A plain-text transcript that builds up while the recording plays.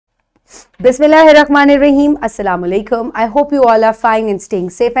Bismillahirrahmanirrahim. Assalamu alaikum. I hope you all are fine and staying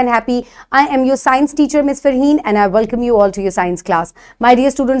safe and happy. I am your science teacher, Ms. Farheen, and I welcome you all to your science class. My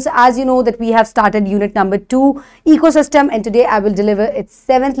dear students, as you know that we have started unit number 2, ecosystem, and today I will deliver its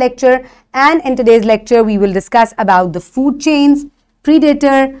 7th lecture. And in today's lecture, we will discuss about the food chains,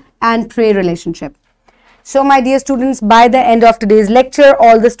 predator and prey relationship. So my dear students, by the end of today's lecture,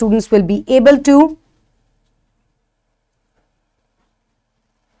 all the students will be able to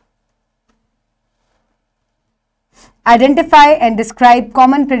identify and describe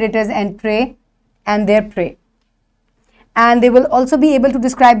common predators and prey and their prey. And they will also be able to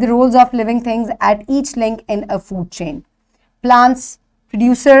describe the roles of living things at each link in a food chain. Plants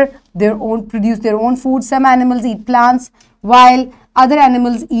produce their own food. Some animals eat plants while other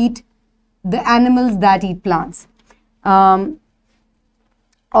animals eat the animals that eat plants.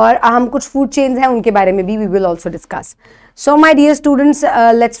 और हम कुछ food chains हैं उनके बारे में भी we will also discuss. So my dear students,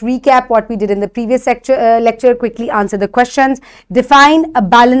 let's recap what we did in the previous lecture, quickly answer the questions. Define a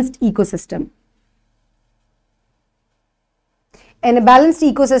balanced ecosystem. In a balanced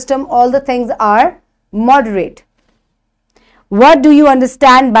ecosystem, all the things are moderate. What do you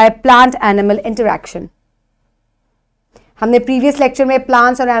understand by plant-animal interaction? हमने previous lecture में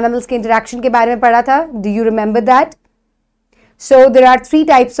plants और animals के interaction के बारे में पढ़ा था. Do you remember that? So there are 3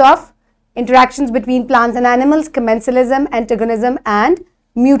 types of interactions between plants and animals: commensalism, antagonism and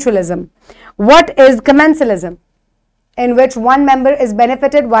mutualism. What is commensalism? In which one member is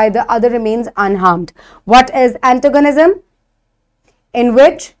benefited while the other remains unharmed. What is antagonism? In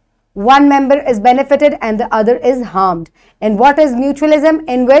which one member is benefited and the other is harmed. And what is mutualism?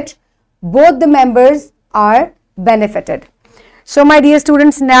 In which both the members are benefited. So my dear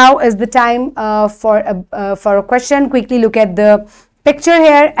students, now is the time for a question. Quickly look at the picture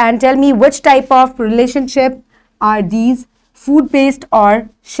here and tell me which type of relationship are these, food based or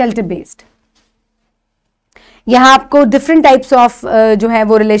shelter based. यहाँ आपको different types of जो है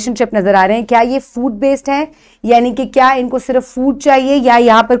वो relationship नजर आ रहे हैं. क्या ये food based है, यानी कि क्या इनको सिर्फ food चाहिए, या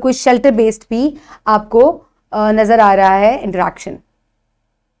यहाँ पर कोई shelter based भी आपको नजर आ रहा है interaction.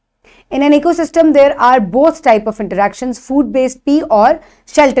 In an ecosystem, there are both type of interactions, food-based P or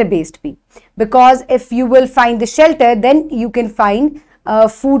shelter-based P. Because if you will find the shelter, then you can find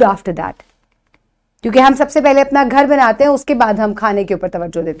food after that. क्योंकि हम सबसे पहले अपना घर बनाते हैं, उसके बाद हम खाने के ऊपर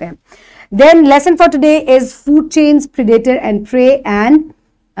तवज्जो देते हैं. Then lesson for today is food chains, predator and prey and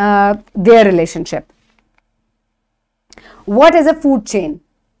their relationship. What is a food chain?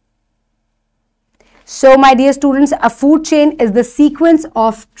 So my dear students, a food chain is the sequence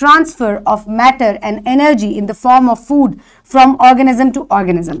of transfer of matter and energy in the form of food from organism to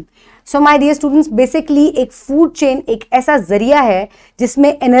organism. So my dear students, basically एक food chain एक ऐसा जरिया है जिसमें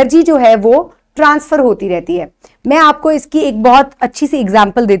energy जो है वो transfer होती रहती है. मैं आपको इसकी एक बहुत अच्छी सी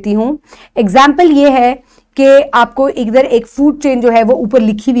एग्जाम्पल देती हूँ. एग्जाम्पल ये है कि आपको इधर एक फूड चेन जो है वो ऊपर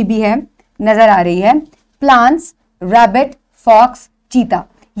लिखी हुई भी है, नजर आ रही है. प्लांट्स, रैबिट, फॉक्स, चीता,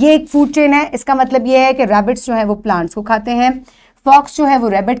 ये एक फूड चेन है. इसका मतलब ये है कि रैबिट्स जो है वो प्लांट्स को खाते हैं, फॉक्स जो है वो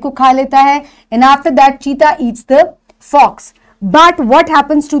रैबिट को खा लेता है, एंड आफ्टर दैट चीता eats the fox. But what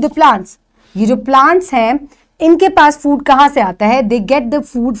happens to the plants? ये जो प्लांट्स हैं इनके पास फूड कहाँ से आता है? They get the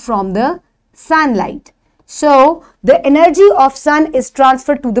food from the sunlight. So the energy of sun is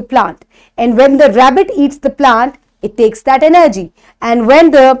transferred to the plant, and when the rabbit eats the plant, it takes that energy, and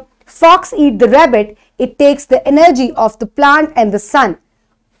when the fox eats the rabbit, it takes the energy of the plant and the sun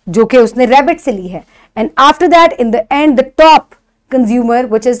जो कि उसने rabbit से ली है. And after that, in the end, the top consumer,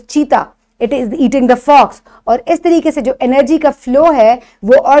 which is cheetah, it is eating the fox. और इस तरीके से जो energy का flow है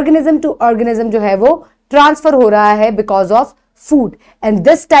वो organism to organism जो है वो transfer हो रहा है because of food, and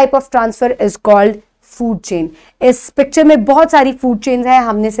this type of transfer is called food chain. इस picture में बहुत सारी food chains हैं,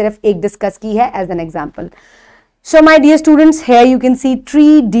 हमने सिर्फ एक discuss की है as an example. So my dear students, here you can see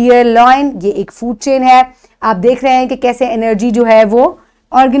tree, deer, lion, ये एक food chain है. आप देख रहे हैं कि कैसे energy जो है वो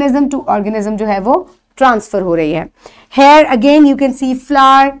organism to organism जो है वो transfer हो रही है. Here again you can see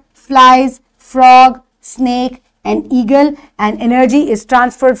flower, flies, frog, snake and eagle, and energy is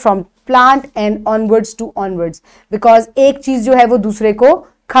transferred from plant and onwards to onwards because एक चीज जो है वो दूसरे को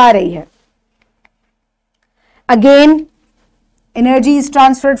खा रही है. Again, energy is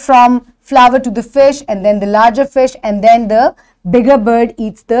transferred from flower to the fish, and then the larger fish, and then the bigger bird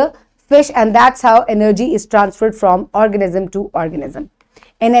eats the fish, and that's how energy is transferred from organism to organism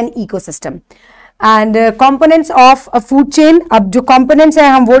in an ecosystem. And components of a food chain. अब जो components हैं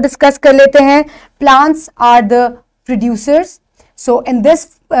हम वो discuss कर लेते हैं. Plants are the producers. So in this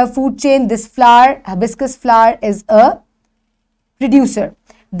food chain, this flower, hibiscus flower, is a producer.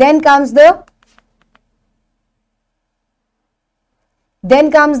 Then comes the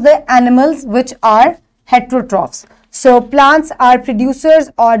Then comes the animals, which are heterotrophs. So plants are producers,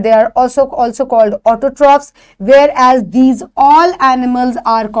 or they are also called autotrophs, whereas these all animals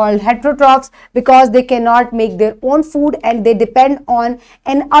are called heterotrophs because they cannot make their own food and they depend on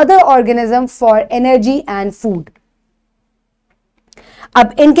another organism for energy and food.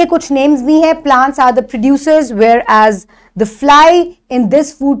 अब इनके कुछ names भी हैं. Plants are the producers, whereas the fly in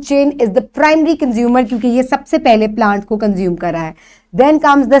this food chain is the primary consumer क्योंकि ये सबसे पहले plant को consume कर रहा है. Then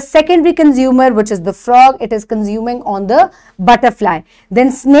comes the secondary consumer, which is the frog. It is consuming on the butterfly.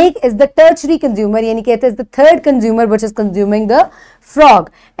 Then snake is the tertiary consumer, यानी कि it is the third consumer, which is consuming the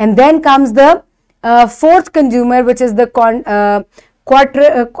frog. And then comes the fourth consumer, which is the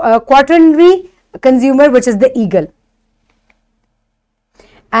quaternary consumer, which is the eagle.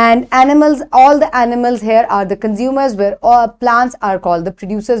 And animals, all the animals here are the consumers, where all plants are called the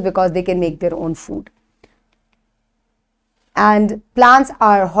producers because they can make their own food. And plants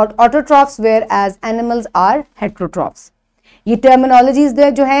are autotrophs, whereas animals are heterotrophs. ये terminologies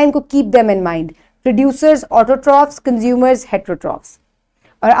जो हैं इनको keep them in mind. Producers, autotrophs, consumers, heterotrophs.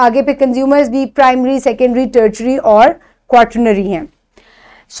 और आगे पे consumers भी primary, secondary, tertiary और quaternary हैं.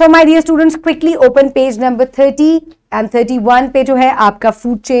 So my dear students, quickly open page number 30 and 31 पे जो है आपका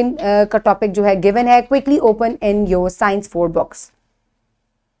food chain का topic जो है given है. Quickly open in your science 4 books.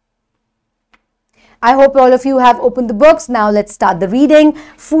 I hope all of you have opened the books. Now let's start the reading.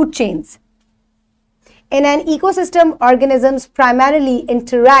 Food chains. In an ecosystem, organisms primarily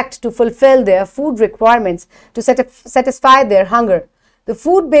interact to fulfill their food requirements to satisfy their hunger. The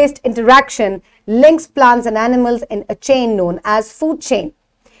food-based interaction links plants and animals in a chain known as food chain.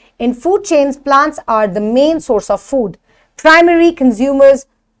 In food chains, plants are the main source of food. Primary consumers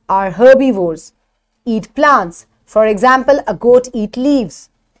are herbivores, eat plants. For example, a goat eats leaves.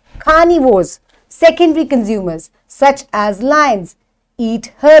 Carnivores, secondary consumers, such as lions,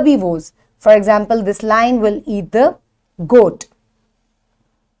 eat herbivores. For example, this lion will eat the goat.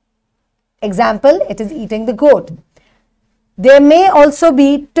 Example, it is eating the goat. There may also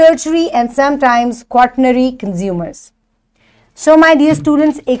be tertiary and sometimes quaternary consumers. So my dear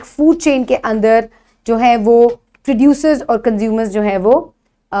students, एक food chain के अंदर जो है वो producers और consumers जो है वो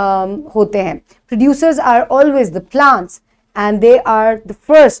होते हैं. Producers are always the plants and they are the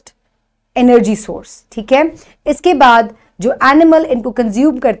first energy source. ठीक है. इसके बाद जो animal इनको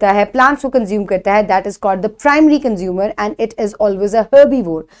consume करता है, plants को consume करता है, that is called the primary consumer and it is always a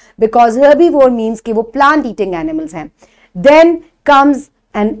herbivore because herbivore means कि वो plant eating animals हैं. Then comes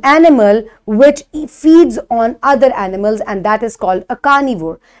an animal which feeds on other animals and that is called a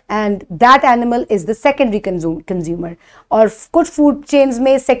carnivore and that animal is the secondary consumer. और कुछ food chains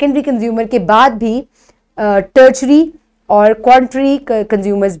में secondary consumer के बाद भी tertiary और quaternary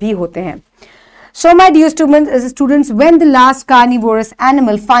consumers भी होते हैं. So my dear students, when the last carnivorous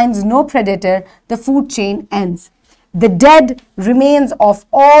animal finds no predator, the food chain ends. The dead remains of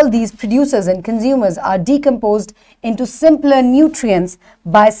all these producers and consumers are decomposed into simpler nutrients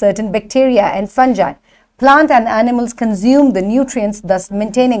by certain bacteria and fungi. Plant and animals consume the nutrients, thus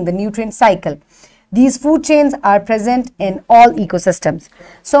maintaining the nutrient cycle. These food chains are present in all ecosystems.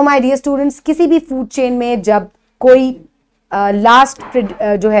 So my dear students, किसी भी food chain में जब कोई last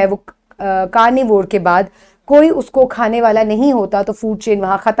जो है वो carnivore के बाद कोई उसको खाने वाला नहीं होता तो food chain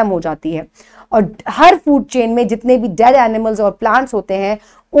वहाँ ख़त्म हो जाती है. और हर फूड चेन में जितने भी डेड एनिमल्स और प्लांट्स होते हैं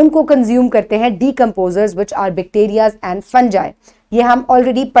उनको कंज्यूम करते हैं decomposers which are bacterias and fungi. ये हम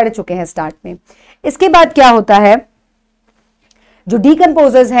ऑलरेडी पढ़ चुके हैं स्टार्ट में. इसके बाद क्या होता है, जो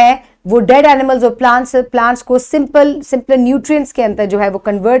डीकम्पोजर्स हैं वो डेड एनिमल्स और प्लांट्स को सिंपल न्यूट्रिएंट्स के अंदर जो है वो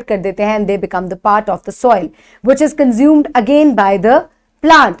कन्वर्ट कर देते हैं and they become the part of the soil which is consumed again by the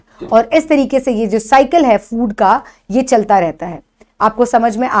plant. और इस तरीके से ये जो साइकिल है फूड का ये चलता रहता है. आपको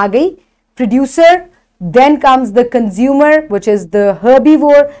समझ में आ गई. Producer, then comes the consumer, which is the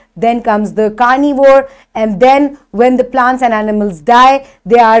herbivore, then comes the carnivore, and then when the plants and animals die,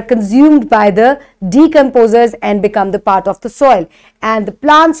 they are consumed by the decomposers and become the part of the soil. And the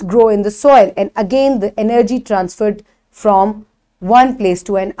plants grow in the soil, and again the energy transferred from one place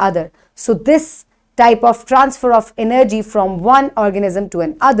to another. So this type of transfer of energy from one organism to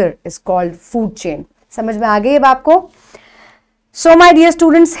another is called food chain. समझ में आ गई अब आपको? So my dear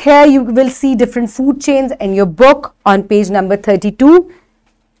students, here you will see different food chains in your book on page number 32.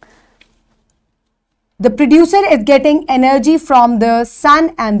 The producer is getting energy from the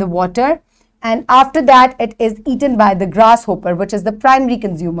sun and the water and after that it is eaten by the grasshopper which is the primary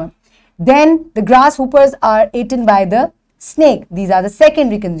consumer. Then the grasshoppers are eaten by the snake. These are the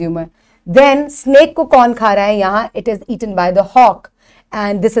secondary consumer. Then snake को कौन खा रहा है यहाँ? It is eaten by the hawk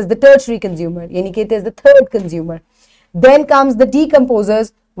and this is the tertiary consumer. यानी कि it is the third consumer. Then comes the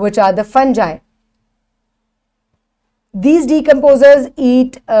decomposers, which are the fungi. These decomposers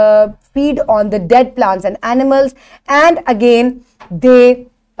feed on the dead plants and animals, and again they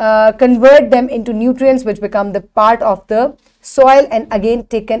convert them into nutrients which become the part of the soil and again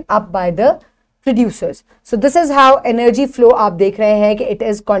taken up by the producers. So this is how energy flow आप देख रहे हैं कि it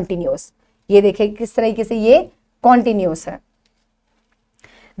is continuous. ये देखिए किस तरीके से ये continuous है.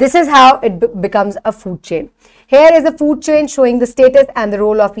 This is how it becomes a food chain. Here is a food chain showing the status and the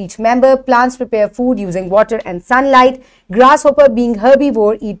role of each member. Plants prepare food using water and sunlight. Grasshopper, being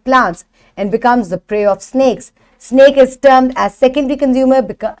herbivore, eat plants and becomes the prey of snakes. Snake is termed as secondary consumer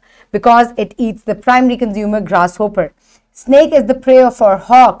because it eats the primary consumer, grasshopper. Snake is the prey for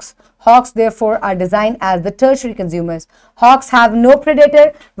hawks. Hawks therefore are designed as the tertiary consumers. Hawks have no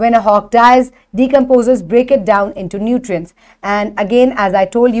predator. When a hawk dies, decomposers break it down into nutrients. And again, as I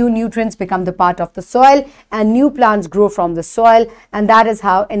told you, nutrients become the part of the soil and new plants grow from the soil, and that is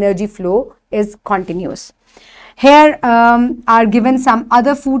how energy flow is continuous. Here are given some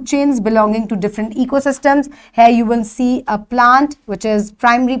other food chains belonging to different ecosystems. Here you will see a plant which is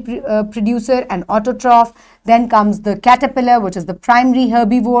primary producer and autotroph. Then comes the caterpillar, which is the primary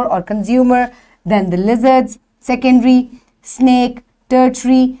herbivore or consumer. Then the lizards, secondary, snake,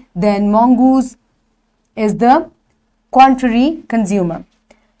 tertiary. Then mongoose is the quaternary consumer.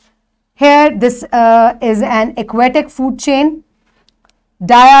 Here this is an aquatic food chain.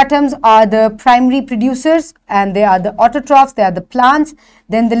 Diatoms are the primary producers and they are the autotrophs, they are the plants.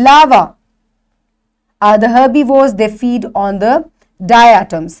 Then the larvae are the herbivores, they feed on the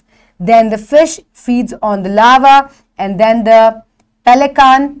diatoms. Then the fish feeds on the larva, and then the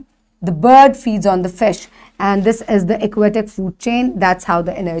pelican, the bird, feeds on the fish. And this is the aquatic food chain. That's how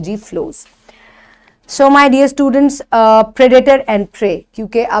the energy flows. So my dear students, predator and prey,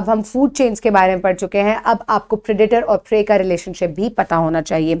 क्योंकि अब हम food chains के बारे में पढ़ चुके हैं, अब आपको predator और prey का relationship भी पता होना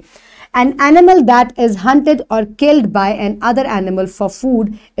चाहिए. An animal that is hunted or killed by an other animal for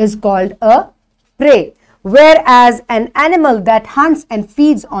food is called a prey, whereas an animal that hunts and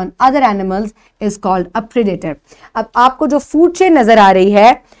feeds on other animals is called a predator. अब आपको जो food chain नजर आ रही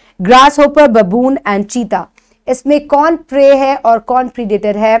है, grasshopper, baboon and cheetah, इसमें कौन prey है और कौन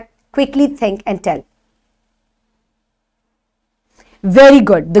predator है? Quickly think and tell. Very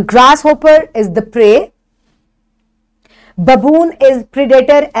good. The grasshopper is the prey. Baboon is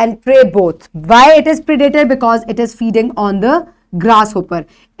predator and prey both. Why it is predator? Because it is feeding on the grasshopper.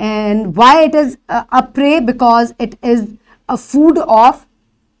 And why it is a prey? Because it is a food of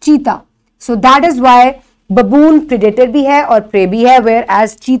cheetah. So that is why baboon predator bhi hai or prey bhi hai,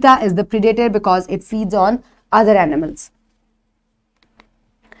 whereas cheetah is the predator because it feeds on other animals.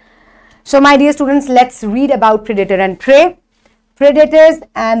 So my dear students, let's read about predator and prey. Predators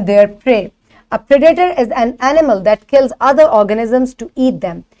and their prey. A predator is an animal that kills other organisms to eat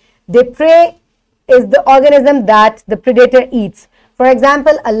them. The prey is the organism that the predator eats. For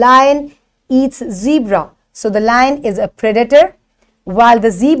example, a lion eats zebra. So the lion is a predator while the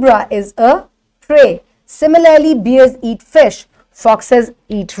zebra is a prey. Similarly, bears eat fish, foxes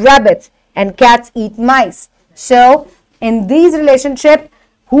eat rabbits, and cats eat mice. So in these relationships,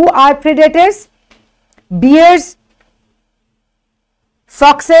 who are predators? Bears,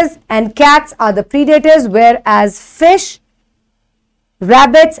 foxes and cats are the predators, whereas fish,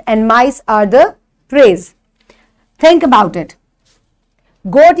 rabbits and mice are the prey. Think about it.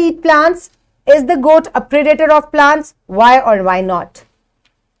 Goat eat plants. Is the goat a predator of plants? Why or why not?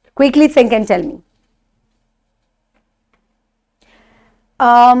 Quickly think and tell me.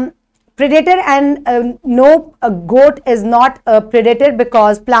 Predator and no, a goat is not a predator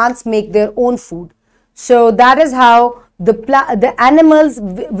because plants make their own food. So that is how the animals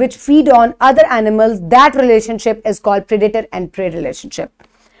which feed on other animals, that relationship is called predator and prey relationship.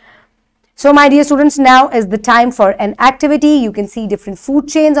 So my dear students, now is the time for an activity. You can see different food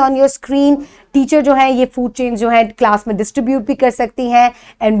chains on your screen. Teacher जो है ये food chains जो है class में distribute भी कर सकती हैं.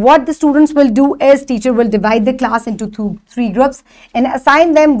 And what the students will do is teacher will divide the class into three groups and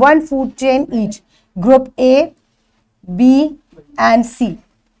assign them one food chain each. Group A, B and C.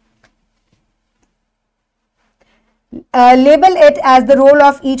 Label it as the role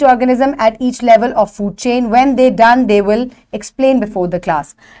of each organism at each level of food chain. When they done, they will explain before the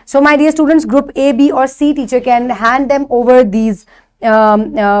class. So my dear students, group A, B or C, teacher can hand them over these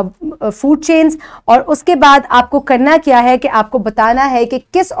food chains और उसके बाद आपको करना क्या है कि आपको बताना है कि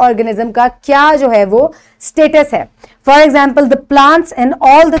किस organism का क्या जो है वो status है. For example, the plants and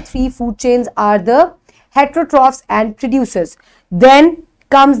all the three food chains are the heterotrophs and producers. Then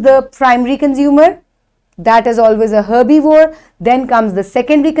comes the primary consumer, that is always a herbivore. Then comes the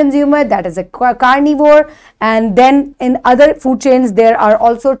secondary consumer, that is a carnivore. And then in other food chains, there are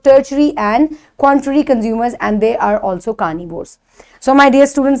also tertiary and quaternary consumers, and they are also carnivores. So my dear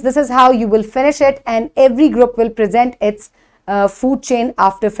students, this is how you will finish it, and every group will present its food chain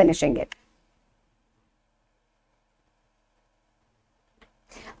after finishing it.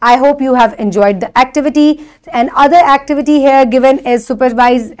 I hope you have enjoyed the activity. And other activity here given is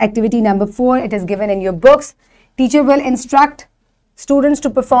supervised activity number 4. It is given in your books. Teacher will instruct students to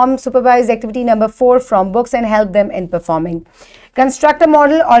perform supervised activity number 4 from books and help them in performing. Construct a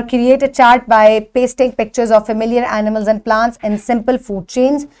model or create a chart by pasting pictures of familiar animals and plants in simple food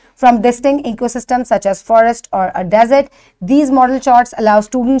chains from distinct ecosystems such as forest or a desert. These model charts allow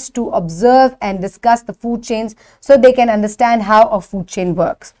students to observe and discuss the food chains so they can understand how a food chain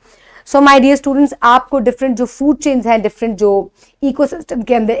works. So my dear students, आपको different जो food chains हैं, different जो ecosystem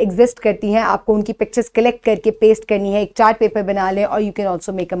के अंदर exist करती हैं, आपको उनकी pictures collect करके paste करनी है, एक chart paper बना लें, और you can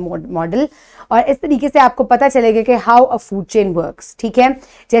also make a model, और इस तरीके से आपको पता चलेगा कि how a food chain works. ठीक है,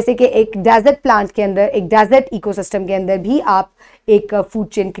 जैसे कि एक desert plant के अंदर, एक desert ecosystem के अंदर भी आप एक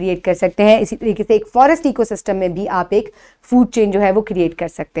food chain create कर सकते हैं. इसी तरीके से एक forest ecosystem में भी आप एक food chain जो है वो create कर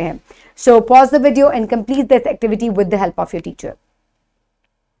सकते हैं. So pause the video and complete this activity with the help of your teacher.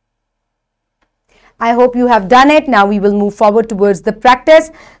 I hope you have done it. Now we will move forward towards the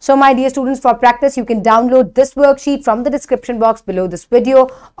practice. So my dear students, for practice, you can download this worksheet from the description box below this video,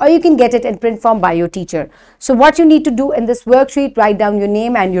 or you can get it in print form by your teacher. So what you need to do in this worksheet, write down your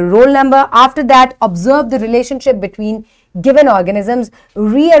name and your roll number. After that, observe the relationship between given organisms,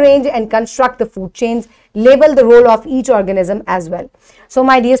 rearrange and construct the food chains, label the role of each organism as well. So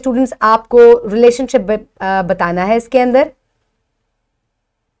my dear students, आपको relationship बताना है इसके अंदर.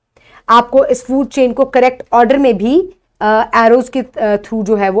 आपको इस food chain को correct order में भी एरोज के थ्रू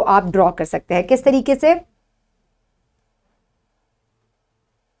जो है वो आप ड्रॉ कर सकते हैं. किस तरीके से?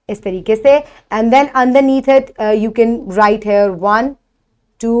 इस तरीके से. And then underneath it you can write here 1,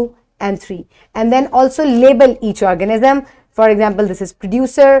 2 and 3, and then also label each organism. For example, this is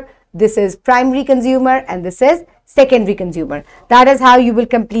producer, this is primary consumer, and this is secondary consumer. That is how you will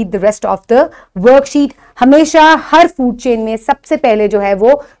complete the rest of the worksheet. हमेशा हर food chain में सबसे पहले जो है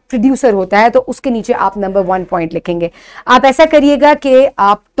वो producer होता है, तो उसके नीचे आप नंबर 1 पॉइंट लिखेंगे. आप ऐसा करिएगा कि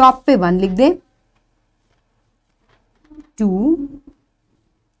आप टॉप पे 1 लिख दें, 2,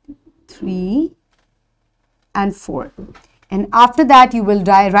 3 and 4, and after that you will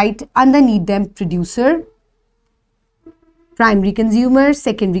write underneath them producer, primary consumer,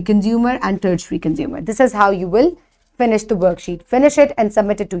 secondary consumer and tertiary consumer. This is how you will finish the worksheet. Finish it and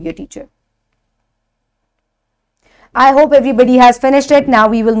submit it to your teacher. I hope everybody has finished it. Now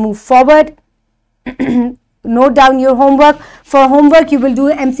we will move forward. Note down your homework. For homework, you will do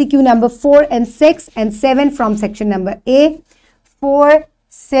MCQ number 4 and 6 and 7 from section number A. 4,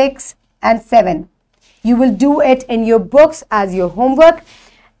 6 and 7. You will do it in your books as your homework.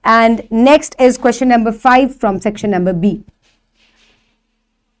 And next is question number 5 from section number B.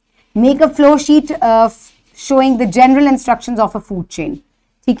 Make a flow sheet showing the general instructions of a food chain.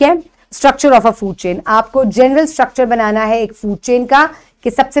 ठीक है, structure of a food chain. आपको general structure बनाना है एक food chain का,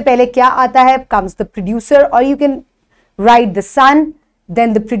 कि सबसे पहले क्या आता है. कम्स द प्रोड्यूसर, और you can write the sun,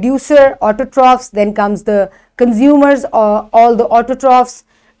 then the producer, autotrophs, then comes the consumers, or all the autotrophs,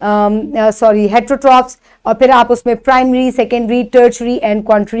 heterotrophs, और फिर आप उसमें primary, secondary, tertiary and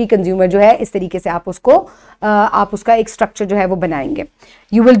क्वांटरी consumer जो है, इस तरीके से आप उसको आप उसका एक स्ट्रक्चर जो है वो बनाएंगे.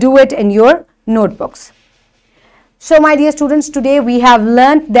 You will do it in your notebooks. So my dear students, today we have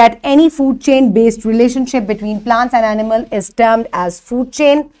learned that any food chain based relationship between plants and animal is termed as food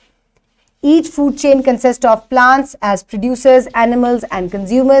chain. Each food chain consists of plants as producers, animals and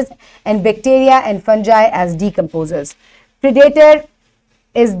consumers, and bacteria and fungi as decomposers. Predator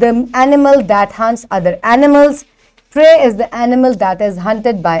is the animal that hunts other animals. Prey is the animal that is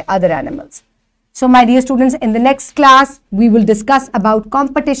hunted by other animals. So my dear students, in the next class, we will discuss about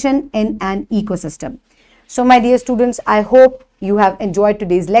competition in an ecosystem. So my dear students, I hope you have enjoyed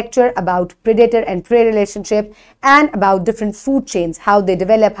today's lecture about predator and prey relationship and about different food chains, how they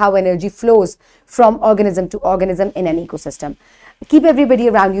develop, how energy flows from organism to organism in an ecosystem. Keep everybody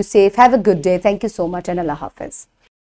around you safe. Have a good day. Thank you so much, and Allah Hafiz.